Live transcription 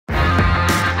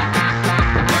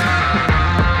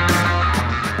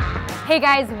Hey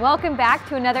guys, welcome back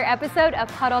to another episode of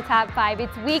Hudl Top 5.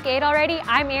 It's week 8 already.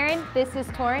 I'm Erin, this is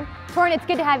Torrin. Torrin, it's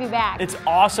good to have you back. It's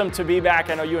awesome to be back.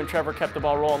 I know you and Trevor kept the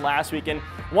ball rolling last week, and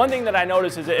one thing that I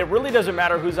noticed is that it really doesn't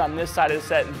matter who's on this side of the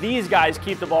set. These guys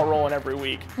keep the ball rolling every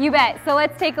week. You bet. So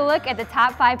let's take a look at the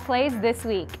top 5 plays this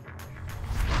week.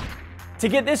 To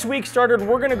get this week started,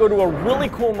 we're going to go to a really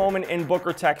cool moment in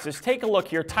Booker, Texas. Take a look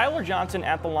here. Tyler Johnson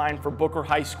at the line for Booker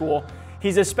High School.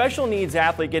 He's a special needs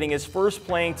athlete getting his first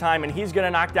playing time, and he's going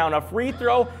to knock down a free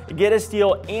throw, get a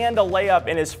steal, and a layup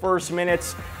in his first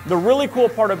minutes. The really cool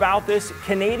part about this,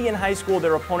 Canadian high school,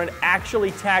 their opponent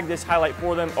actually tagged this highlight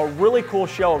for them. A really cool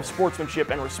show of sportsmanship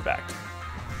and respect.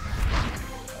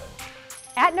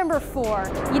 At number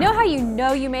 4, you know how you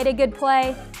know you made a good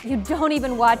play? You don't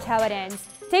even watch how it ends.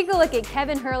 Take a look at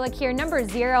Kevin Hurlick here, number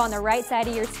 0 on the right side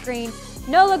of your screen.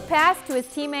 No look pass to his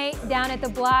teammate down at the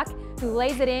block, who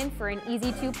lays it in for an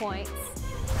easy 2 points.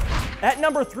 At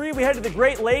number 3, we head to the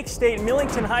Great Lakes State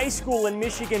Millington High School in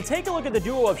Michigan. Take a look at the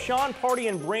duo of Sean Party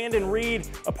and Brandon Reed.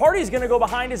 Party's going to go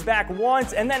behind his back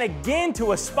once and then again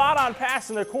to a spot-on pass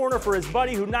in the corner for his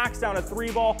buddy who knocks down a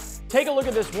 3-ball. Take a look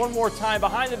at this one more time,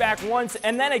 behind the back once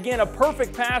and then again a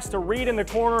perfect pass to Reed in the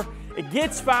corner. It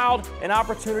gets fouled, an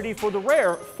opportunity for the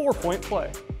rare 4-point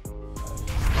play.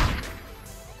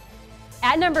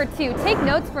 At number 2, take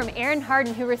notes from Aaron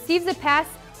Harden, who receives a pass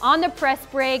on the press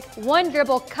break, one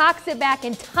dribble, cocks it back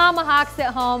and tomahawks it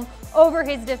home over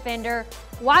his defender.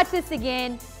 Watch this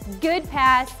again, good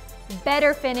pass,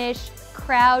 better finish,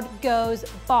 crowd goes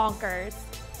bonkers.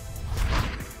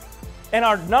 And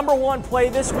our number 1 play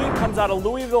this week comes out of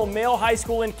Louisville Male High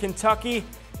School in Kentucky.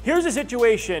 Here's the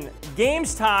situation,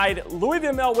 game's tied,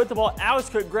 Louisville Male with the ball, Alex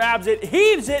Cook grabs it,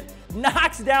 heaves it,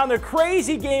 knocks down the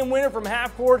crazy game winner from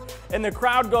half court, and the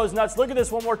crowd goes nuts. Look at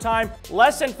this one more time.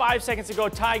 Less than 5 seconds to go,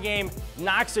 tie game,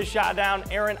 knocks the shot down.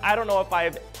 Aaron, I don't know if I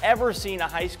have ever seen a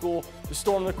high school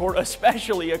storm the court,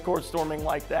 especially a court storming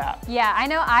like that. Yeah, I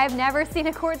know I've never seen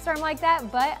a court storm like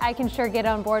that, but I can sure get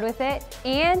on board with it.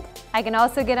 And I can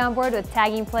also get on board with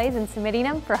tagging plays and submitting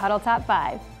them for Hudl Top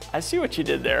 5. I see what you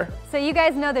did there. So you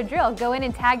guys know the drill. Go in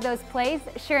and tag those plays,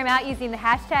 share them out using the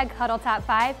hashtag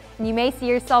HudlTop5, and you may see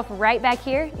yourself right back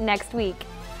here next week.